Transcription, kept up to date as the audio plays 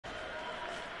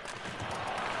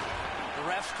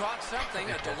Refs caught something,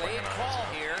 a delayed call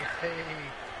here.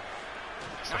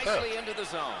 Nicely into the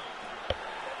zone.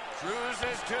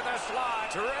 Cruises to the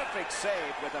slot. Terrific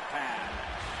save with a pad.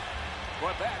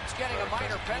 Quebec's getting a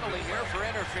minor penalty here for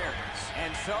interference.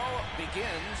 And so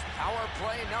begins power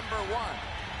play number 1.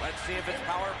 Let's see if it's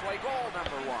power play goal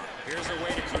number 1. Here's a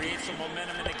way to create some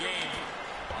momentum in the game.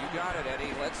 You got it, Eddie.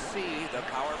 Let's see. The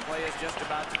power play is just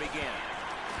about to begin.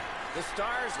 The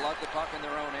Stars lug the puck in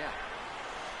their own end.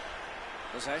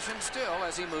 Possession still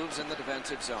as he moves in the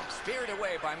defensive zone. Speared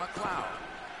away by McLeod.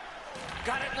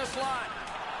 Got it in the slot.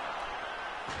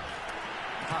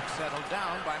 Puck settled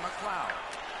down by McLeod.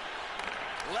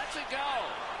 Lets it go.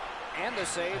 And the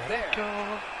save there.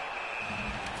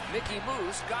 Mickey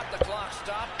Moose got the clock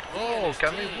stopped. Oh,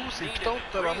 calmez-vous, c'est Python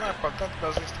de vraiment pas le temps de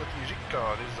baser stratégique.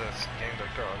 Calice de game de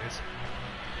calice.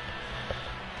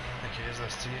 Ok,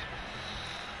 Zesty.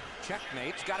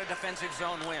 Checkmate's got a defensive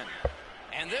zone win.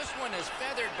 And this one is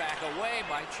feathered back away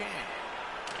by Chang.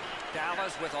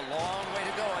 Dallas with a long way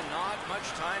to go and not much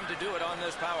time to do it on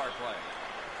this power play.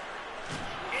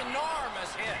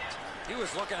 Enormous hit. He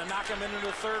was looking to knock him into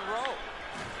the third row.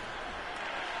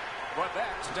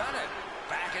 Quebec's done it.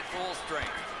 Back at full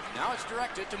strength. Now it's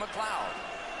directed to McLeod.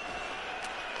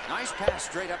 Nice pass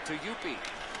straight up to Yupi.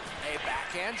 A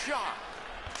backhand shot.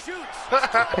 Shoots. Boy,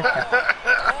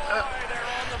 they're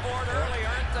on the board early,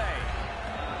 aren't they?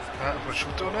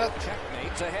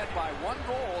 Checkmate's ahead by 1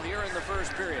 goal here in the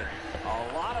first period.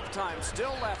 A lot of time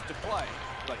still left to play.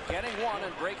 But getting one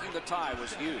and breaking the tie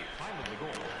was huge.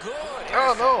 Good.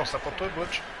 Oh non, c'est pour toi,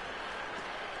 Butch.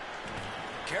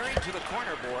 Carried to the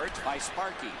corner boards by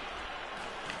Sparky.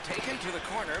 Taken to the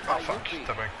corner by fuck, Yupi.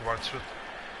 t'as bien couvert tout de suite.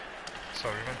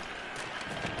 Sorry, man.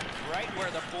 Right where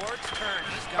the boards turn.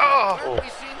 He's got oh! Where have we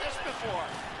seen this before?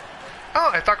 Ah,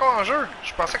 elle est encore en jeu.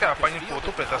 Je pensais qu'elle a pogné le poteau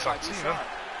et elle était sortie, man.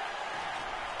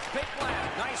 Big plan.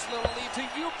 Nice little lead to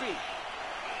Yupi.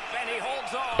 And he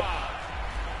holds on.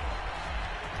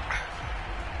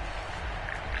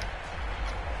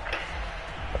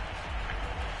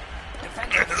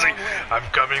 I'm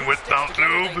coming with Mount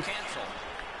Lube.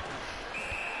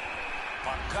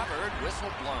 Covered,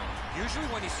 whistle blown. Usually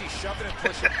when you see shoving and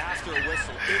pushing after a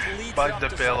whistle, it leads Bite up the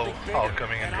to pillow, something bigger. all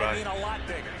coming in and dry. I mean a lot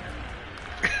bigger.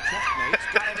 Checkmate's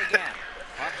got it again.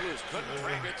 Puck loose, couldn't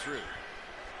drag it through.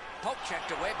 Poke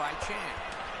checked away by Chan.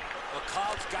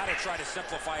 McLeod's got to try to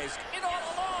simplify his... In all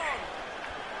alone!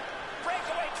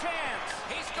 Breakaway chance!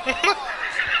 He scores!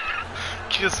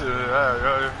 Chris,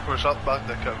 faut que j'embarque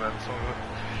de comments.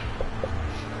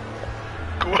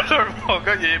 Quoi, mon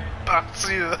gars, il est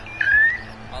parti, là.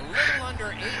 A little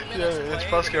under 8 minutes Je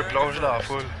pense qu'il a plongé dans la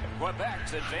foule.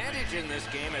 Quebec's advantage in this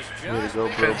game is Way to go,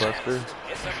 Bro Buster.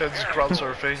 Il fait du crowd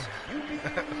surfing.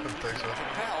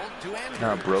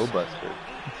 Not Bro Buster.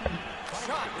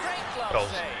 Shot, great glove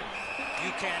save.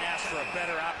 You can't ask for a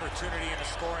better opportunity in the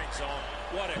scoring zone.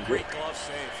 What a great glove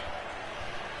save.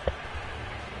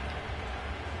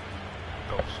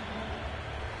 Goals.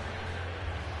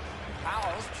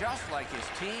 Powell's just like his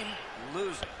team,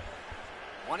 losing.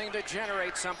 Wanting to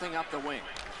generate something up the wing.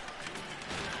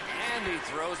 And he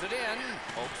throws it in,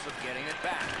 hopes of getting it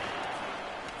back.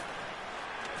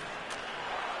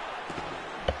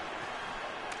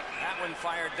 That one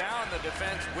fired down. The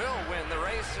defense will win the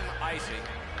race, and icing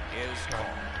is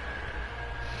called.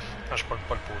 Ah, je pogne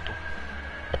pas le poteau.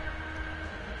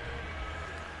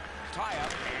 Tie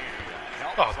up.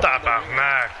 Oh,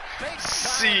 tabarnak!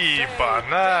 Si,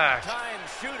 bonac! Time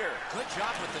shooter. Good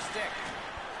job with the stick.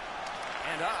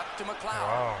 And up to McLeod.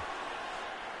 Wow.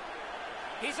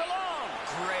 He's alone.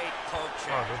 Great poke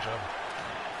check. Oh, good job.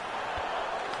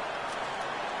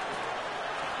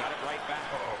 Got it right back.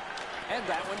 And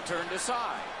that one turned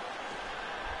aside.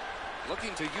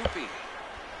 Looking to Yupi.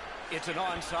 It's an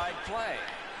onside play.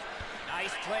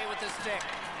 Nice play with the stick.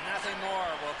 Nothing more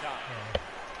will come.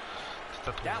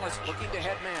 Dallas looking to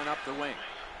head man up the wing.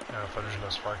 Il a fallu que je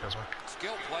laisse faire quasiment.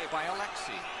 Skill play by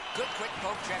Alexi. Good quick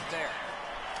poke check there.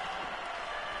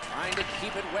 Trying to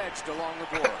keep it wedged along the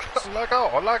boards. On l'a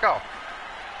encore.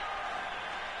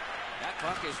 That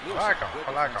puck is loose. On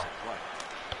l'a encore.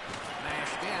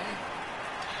 Mashed in.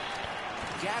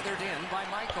 Gathered in by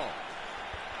Michael.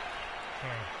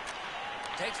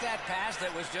 Takes that pass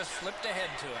that was just slipped ahead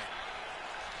to him.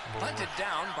 Punted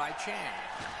down by Chang.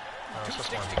 Two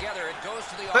sticks together, it goes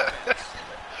to the offense.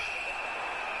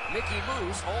 Mickey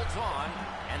Moose holds on,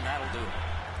 and that'll do it.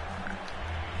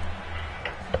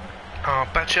 En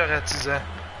pâturetisant.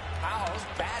 Powell's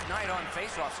bad night on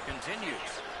faceoffs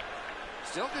continues.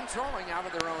 Still controlling out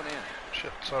of their own end.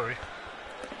 Shit, sorry.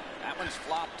 That one's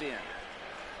flopped in.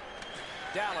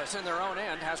 Dallas in their own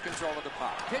end has control of the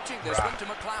puck. Pitching this one to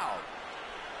McLeod.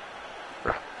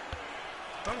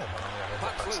 Non, non, il arrête de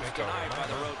Puck's loose, passer denied by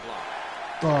the carrément. roadblock.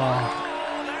 Oh.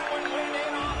 Oh, that one went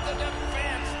in off the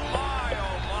defense. My,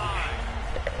 oh my.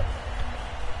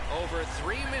 Over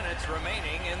 3 minutes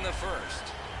remaining in the first.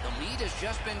 The lead has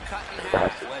just been cut in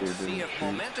half. Let's see if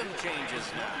momentum changes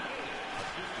now.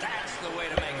 That's the way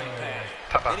to make it pay.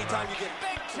 Anytime you get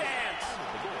Big chance.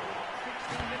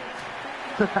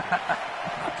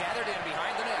 Gathered in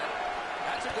behind the net.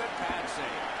 That's a good pad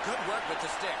save. Good work with the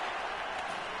stick.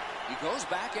 He goes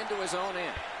back into his own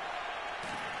end.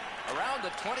 Around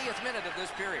the 20th minute of this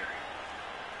period.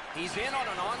 He's in on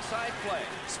an onside play.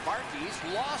 Sparky's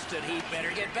lost it. He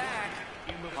better get back.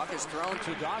 Puck is thrown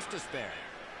to Gostisbehere.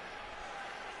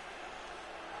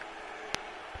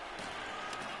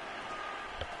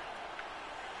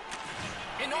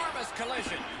 Enormous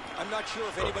collision. I'm not sure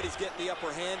if anybody's getting the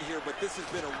upper hand here, but this has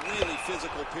been a really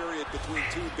physical period between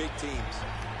two big teams.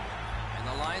 And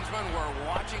the linesmen were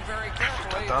watching very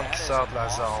carefully. Attends That qu'il is sorte an la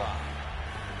zone. offside.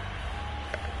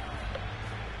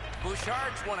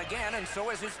 Bouchard's won again, and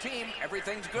so is his team.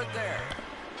 Everything's good there.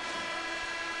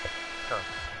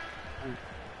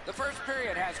 The first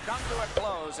period has come to a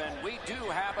close, and we do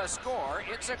have a score.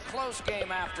 It's a close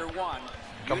game after one.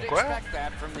 You'd expect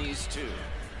that from these two.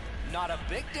 Not a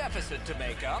big deficit to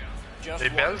make up. Just Les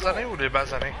one belles goal. années ou les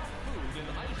belles années?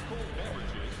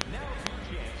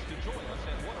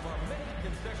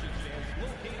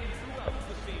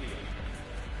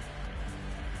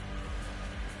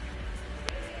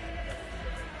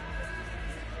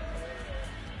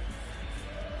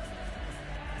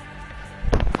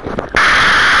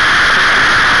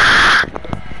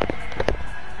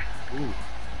 Ooh.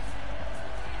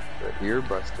 The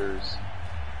earbusters.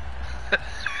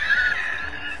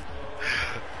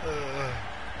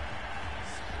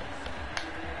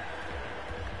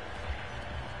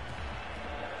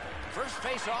 First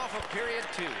face-off of period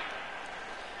two.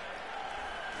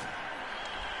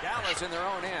 Dallas in their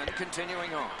own end,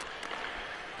 continuing on.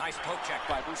 Nice poke check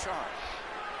by Bouchard.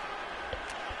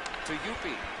 To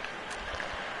Yupi.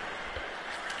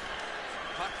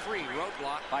 Puck free,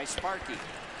 roadblock by Sparky.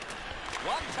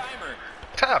 One-timer.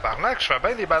 Tabarnak, je fais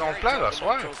bien des ballons plats Carried là, to the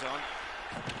soir. neutral zone.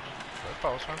 Ça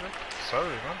passe, un peu. Sorry,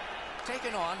 man.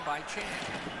 Taken on by Chan.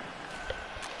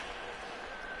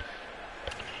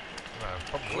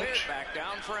 Pas Cleared butch. back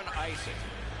down for an icing.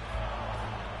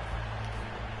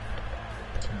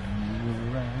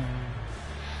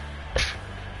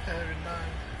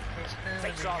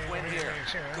 Face-off win here.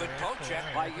 Good poke check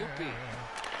by UP.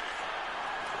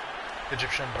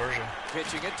 Egyptian version.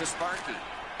 Pitching it to Sparky.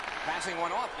 Passing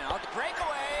one off now.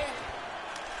 Breakaway.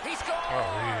 He scores!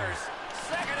 really?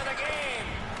 Second of the game.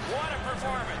 What a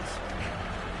performance.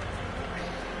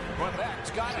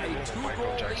 Quebec's got a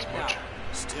two-goal lead now.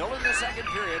 Still in the second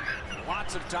period.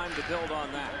 Lots of time to build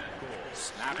on that.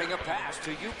 Snapping a pass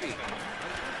to UP.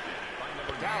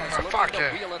 Dallas looking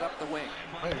to wheel it up the wing.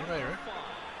 Right.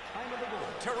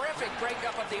 Terrific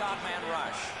breakup of the odd man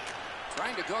rush.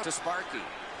 Trying to go to Sparky.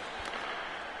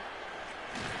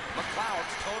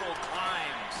 McLeod's total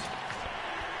climbs.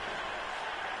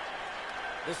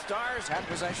 The Stars have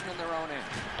possession in their own end.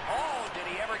 Oh, did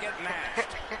he ever get mashed?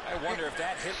 I wonder if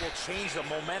that hit will change the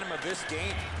momentum of this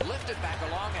game. Lifted back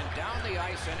along and down the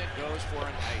ice, and it goes for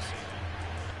an icing.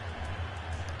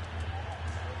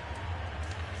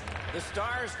 The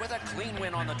Stars with a clean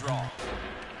win on the draw.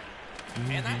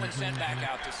 And that one sent back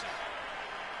out to center.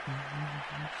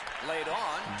 Laid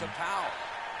on to Powell.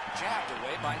 Jabbed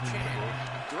away by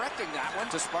Chan. Directing that one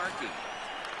to Sparky.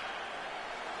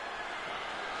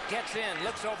 Gets in,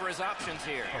 looks over his options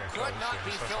here. Could not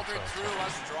be filtered through. A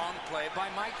strong play by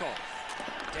Michael.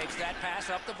 Takes that pass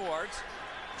up the boards.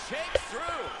 Shakes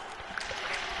through.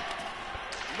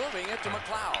 Moving it to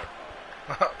McLeod.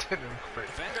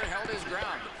 Defender held his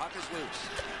ground. The puck is loose.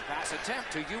 Pass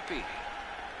attempt to UP.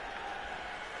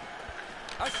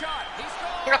 A shot. He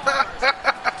scores!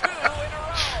 2 in a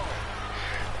row.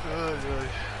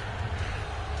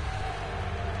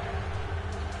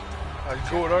 Le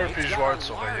goaler puis le joueur de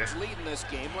surveiller. Large lead in this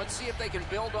game. Let's see if they can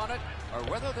build on it or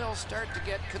whether they'll start to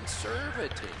get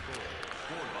conservative.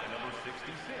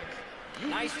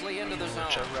 Nicely into the zone.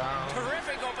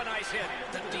 Terrific open ice hit.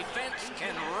 The defense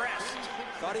can rest.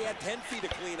 Thought he had 10 feet of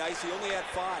clean ice. He only had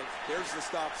 5. There's the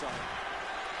stop sign.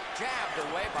 Jabbed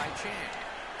away by Chan.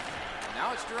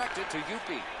 Now it's directed to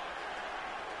UP.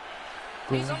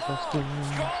 He's alone. Score!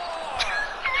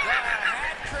 The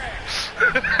hat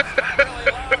trick. Not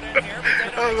really loud in here, but they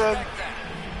don't expect that.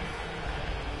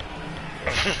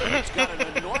 It's got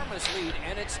an enormous lead,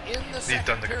 and it's in the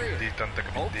second period.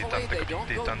 Hopefully they don't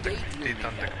go deep.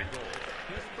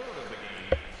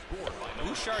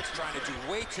 Bouchard's trying to do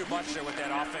way too much there with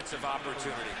that offensive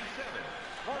opportunity.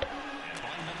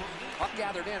 Puck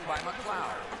gathered in by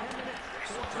McLeod.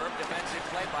 Superb defensive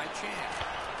play by Chan.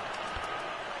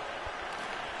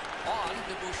 On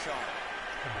to Bouchard.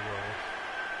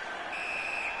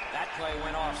 That play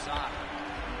went offside.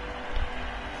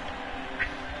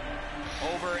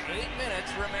 Over 8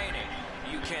 minutes remaining.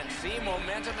 You can see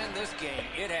momentum in this game.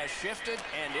 It has shifted,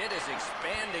 and it is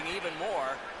expanding even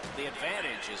more. The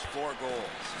advantage is 4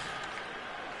 goals.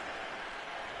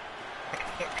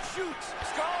 Shoots!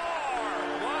 Score!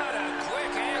 What a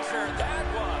quick answer that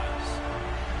was.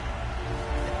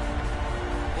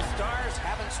 The Stars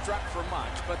haven't struck for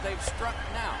much, but they've struck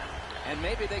now. And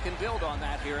maybe they can build on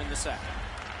that here in the second.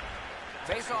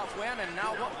 Face-off win, and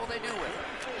now what will they do with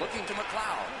it? Looking to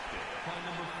McLeod.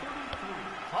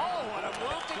 Oh, what a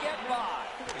move to get by.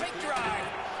 Big drive.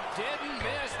 Didn't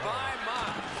miss by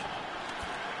much.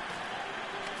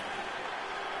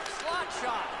 Slot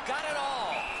shot. Got it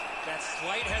all. That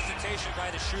slight hesitation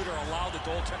by the shooter allowed the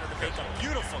goaltender to make a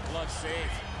beautiful glove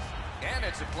save. And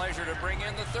it's a pleasure to bring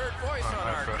in the third voice on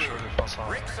our crew.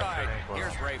 Ringside,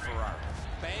 here's Ray Ferraro.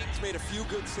 Banks made a few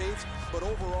good saves, but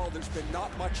overall there's been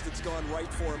not much that's gone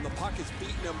right for him. The puck has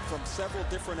beaten him from several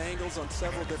different angles on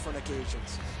several different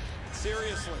occasions.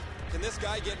 Seriously, can this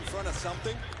guy get in front of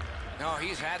something? No,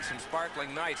 he's had some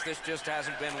sparkling nights. This just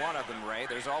hasn't been one of them, Ray.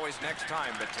 There's always next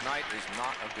time, but tonight is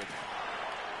not a good one.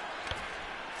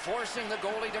 Forcing the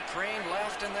goalie to crane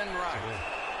left and then right.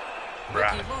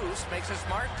 Ricky Moose makes a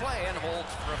smart play and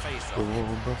holds for a face-off.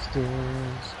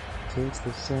 Goalbusters takes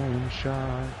the same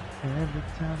shot every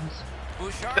time.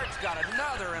 Bouchard's got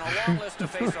another in a long list of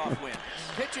face-off wins.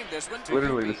 Pitching this one to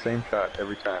Literally UP. the same shot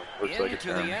every time. Looks like a Into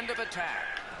term. the end of attack.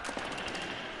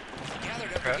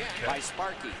 Gathered up again by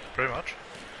Sparky. Pretty much.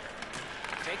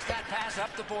 Takes that pass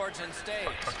up the boards and stays.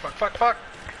 Fuck.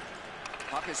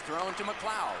 Puck is thrown to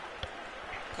McLeod.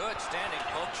 Good standing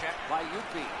poke check by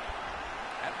UP.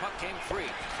 That puck came free.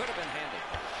 Could have been handed.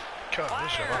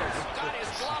 Fires! Got his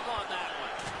glove on that one.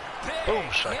 Big Boom,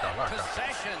 hit, shakalaka.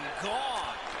 possession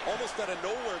gone. Almost out of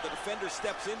nowhere, the defender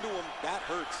steps into him. That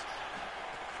hurts.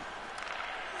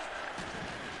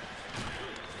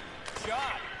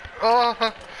 Shot. Oh,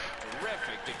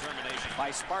 Terrific determination by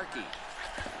Sparky.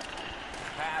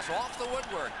 Pass off the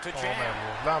woodwork to oh Jan.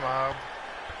 man, la merde.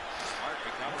 Smart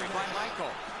recovery by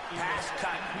Michael. Pass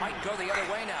cut. Might go the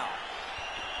other way now.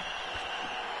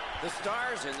 The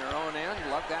Stars in their own end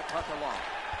lug that puck along.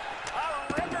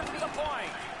 A ripper for the point.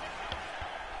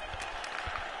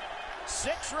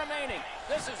 6 remaining.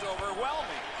 This is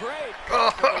overwhelming. Great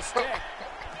puck to the stick.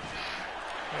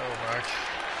 Oh my.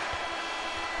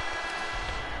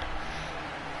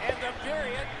 And the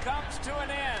period comes to an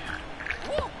end.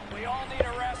 Woo! We all need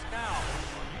a rest now.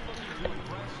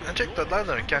 Check, t'as l'air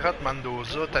d'un carotte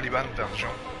Mendoza Taliban version.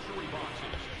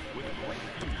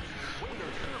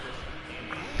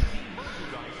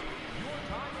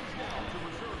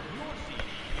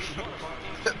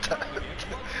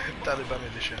 Taliban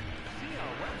Edition.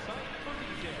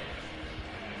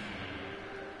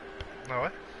 Ah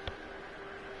ouais?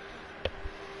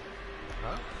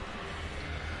 Ah?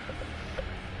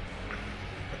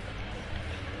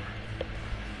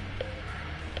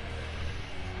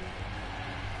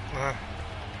 Ah.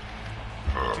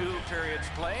 2 periods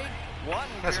played, 1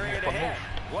 That's a period move, ahead.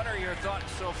 What are your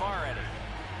thoughts so far, Eddie?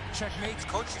 Checkmate's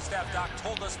coaching staff, Doc,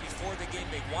 told us before the game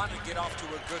they wanted to get off to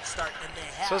a good start, and they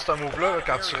have. Ça, c'est un move-là, là,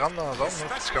 quand tu rentres dans la zone,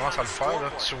 là, tu commences à le faire, là,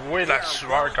 tu vois la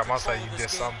sueur commence à y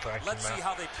descendre tranquillement.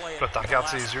 Puis là, tu regardes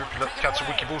ses yeux, puis là, quand tu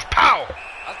vois qu'il bouge, POW!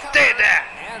 T'es dedans!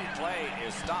 And play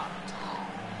is stopped.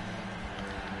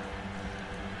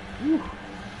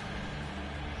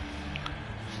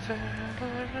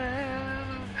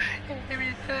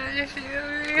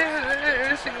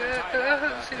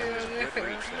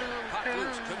 Puck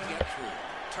loose, couldn't get through.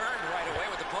 Turned right away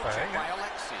with the poke check by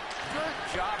Alexi. Good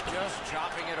job just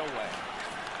chopping it away.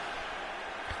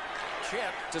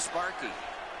 Chip to Sparky.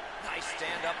 Nice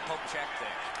stand-up poke check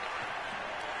there.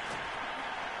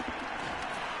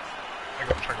 À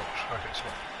gauche. Ok, c'est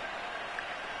bon.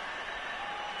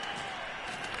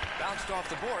 Bounced off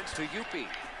the boards to UP.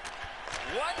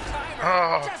 One-timer,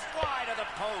 Oh. just wide of the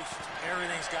post.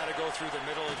 Everything's got to go through the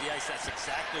middle of the ice. That's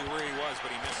exactly where he was,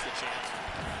 but he missed the chance.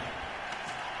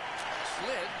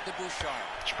 Slid to Bouchard.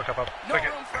 Je suis pas capable. No Ok.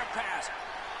 room for a pass.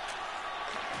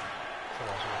 C'est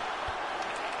bon.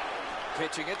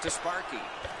 Pitching it to Sparky.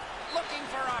 Looking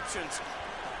for options.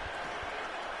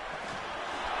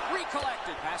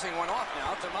 Recollected. Passing one off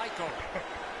now to Michael.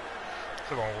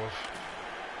 C'est bon, Wolf.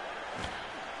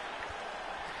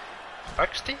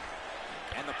 Buxty?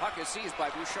 And the puck is seized by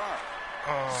Bouchard.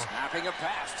 Oh. Snapping a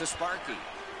pass to Sparky.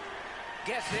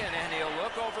 Gets in and he'll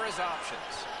look over his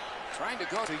options. Trying to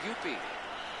go to Yupi.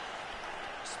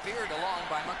 Speared along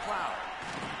by McLeod.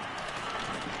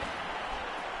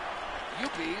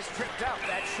 Yupi's tripped up.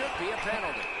 That should be a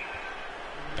penalty.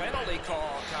 Penalty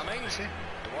call coming.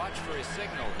 Watch for his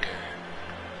signal here.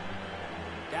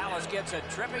 Dallas gets a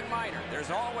tripping minor. There's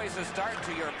always a start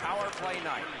to your power play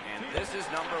night, and this is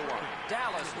number 1.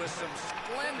 Dallas with some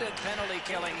splendid penalty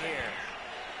killing here.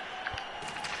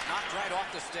 Knocked right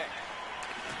off the stick.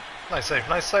 Nice save,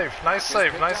 nice save, nice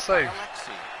save, nice save.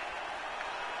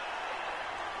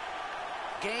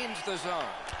 Gains the zone.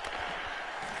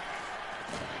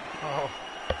 Oh.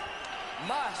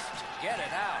 Must get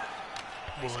it out.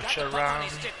 He's got the puck on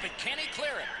his stick, but can he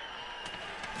clear it?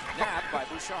 Nabbed by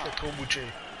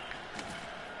Bouchard.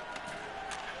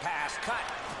 Pass cut.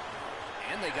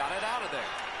 And they got it out of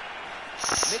there.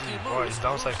 Mickey moves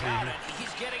out, and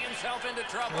he's getting himself into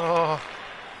trouble. Oh.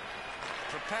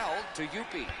 Propelled to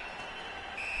Yupi.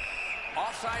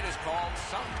 Offside is called.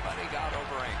 Somebody got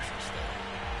over anxious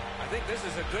there. I think this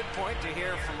is a good point to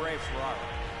hear from Ray Ferraro.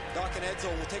 Doc and Edzo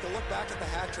will take a look back at the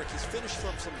hat trick. He's finished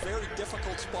from some very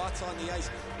difficult spots on the ice,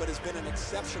 but has been an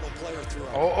exceptional player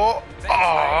throughout. Oh.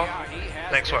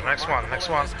 Next one. Next one. A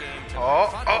little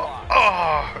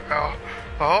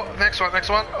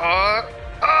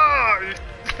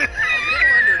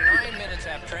under 9 minutes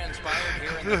have transpired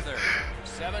here in the third.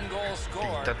 7 goals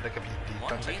scored.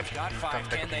 One team's got 5.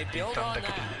 Can they build on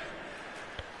that?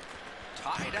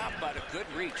 Tied up, but a good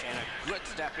reach and a good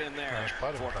step in there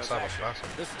for possession.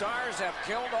 The Stars have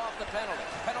killed off the penalty.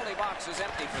 Penalty box is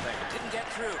empty for them. Didn't get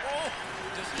through. Oh,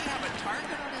 does he have a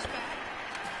target on his back?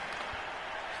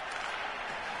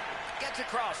 Gets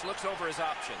across, looks over his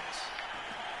options.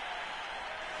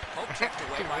 Hope checked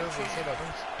away by Chan.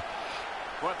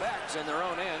 Quebec's in their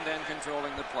own end and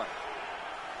controlling the play.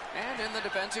 And in the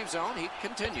defensive zone, he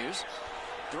continues.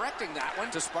 Directing that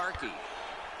one to Sparky.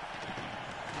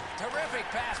 Terrific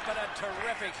pass, but a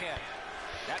terrific hit.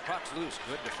 That puck's loose.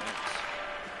 Good defense.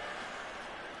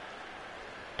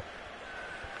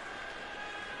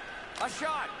 A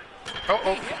shot.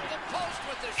 Oh. He hit the post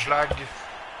with the Schlag. shot.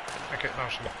 Ok, non,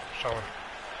 c'est bon. Ça va.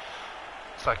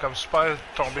 Ça a comme super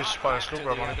tombé super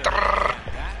slow.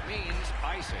 That means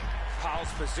icing.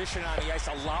 Powell's position on the ice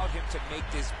allowed him to make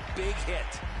this big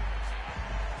hit.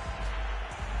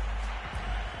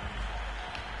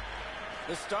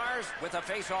 The Stars with a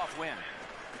face-off win.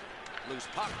 Loose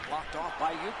puck blocked off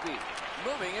by Yupi.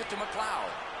 Moving it to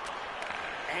McLeod.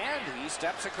 And he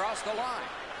steps across the line.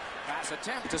 Pass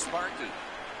attempt to Sparky.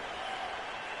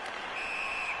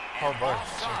 And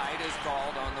offside is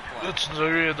called on the play. Là, tu nous as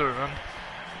eu les deux, man.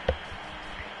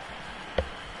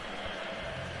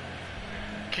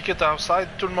 Qui est offside?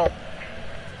 Tout le monde.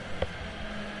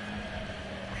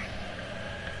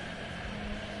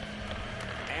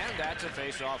 And that's a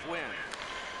face-off win.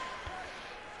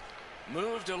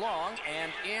 Moved along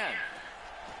and in.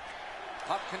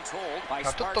 Puck controlled by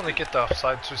Quand toute Sparky. ton équipe est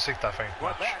offside, tu sais que t'as fin de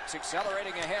match. Quebec's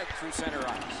accelerating ahead through center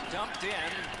ice. Dumped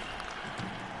in.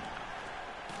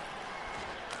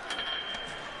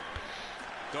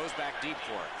 Goes back deep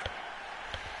for it.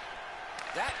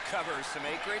 That covers some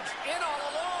acreage. In all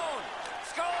alone.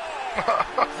 Score!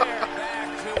 They're back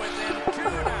to within 2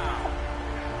 now.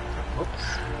 Oops.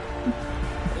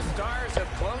 The Stars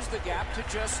have closed the gap to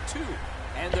just 2.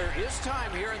 And there is time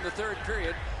here in the third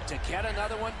period to get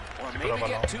another one, or maybe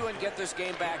get 2 and get this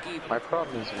game back even. My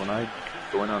problem is when I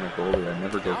go in on a goalie, I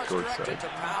never go towards side. To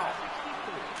Powell.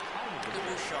 To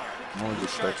Bouchard. I'm always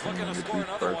Bouchard's expecting looking him to to score deep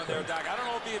another far one there, side. Doc. I don't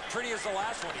know if it'll be as pretty as the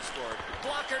last one he scored.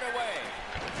 Blockered away.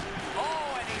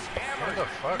 Oh, and he's What hammered. the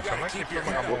fuck? Comment qu'il peut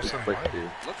me rembourser de Quick, même? dude.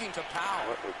 Looking to Powell.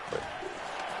 What was quick?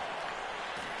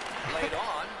 Laid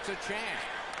on to Chan.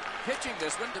 Pitching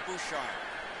this one to Bouchard.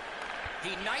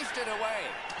 He knifed it away.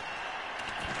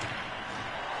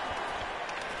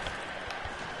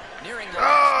 Nearing the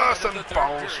Ah, last c'est minute une of the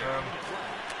third pause, period. man.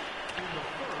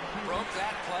 Broke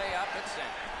that play up at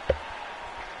center.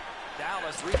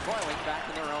 Dallas recoiling back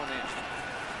in their own end.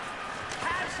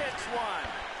 Has it one.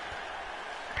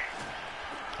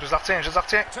 Je les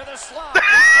retiens. To the slot. And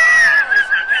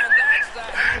that's the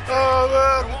Oh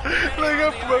man, There won't be many les on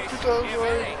gars the pouvaient ice, plus t'en if jouer.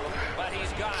 any, but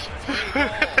he's got 3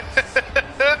 goals.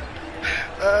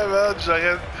 Ah man,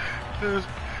 j'arrête.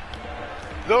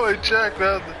 Non mais check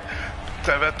man.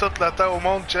 T'avais toute la temps au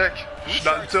monde, check. Je suis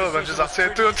dans le tas, man, je les retiens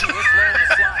toutes. Just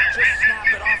snap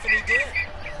it off, and he did.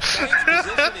 His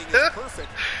positioning is perfect.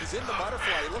 He's in the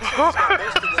butterfly. He looks like he's got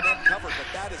most of the net covered, but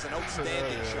that is an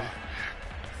outstanding shot.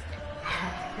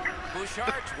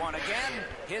 Bouchard's won again.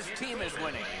 His team is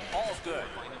winning. All's good.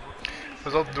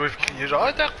 Eux autres doivent crier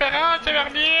genre interférence,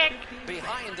 tabarnak!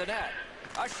 Behind the net.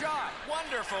 A shot.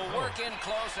 Wonderful work in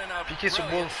close and a Piqué sur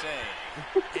brilliant Wolf.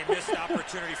 save. He missed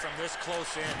opportunity from this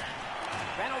close in.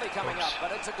 Penalty coming up,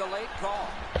 but it's a delayed call.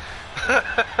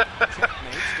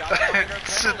 Checkmate's got a minor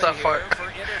Petite penalty here affaire. for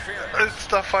Une interference.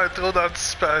 petite affaire, trop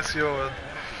d'anticipation, man.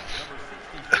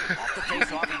 Off the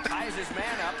face-off, he ties his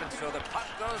man up, and so the puck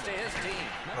goes to his team.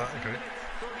 Ah, ok.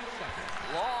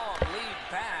 Long lead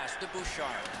pass to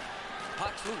Bouchard.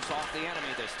 Puck's loose off the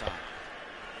enemy this time.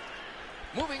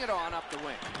 Moving it on up the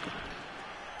wing.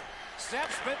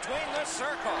 Steps between the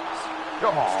circles.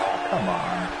 Come on. That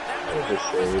That one was a went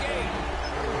off his save. skate.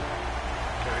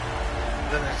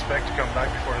 Didn't expect to come back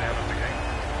before the end of the game.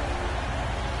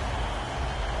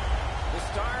 The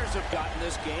Stars have gotten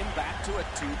this game back to a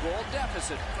 2-goal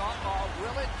deficit.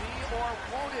 Will it be or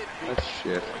won't it be? That's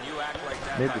shit. When you act like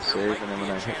that, Made the there save, might and then be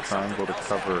when a I hit chance triangle to something else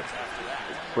cover, happens after that.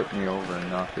 it flipped me over and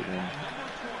knocked it in.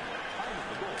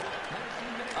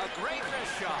 A great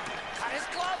wrist shot. Got his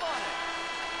glove on it.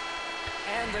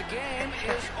 And the game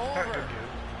is over.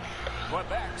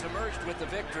 Quebec's emerged with the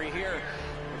victory here.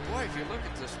 But boy, if you look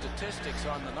at the statistics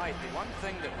on the night, the one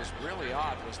thing that was really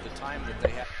odd was the time that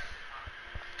they had.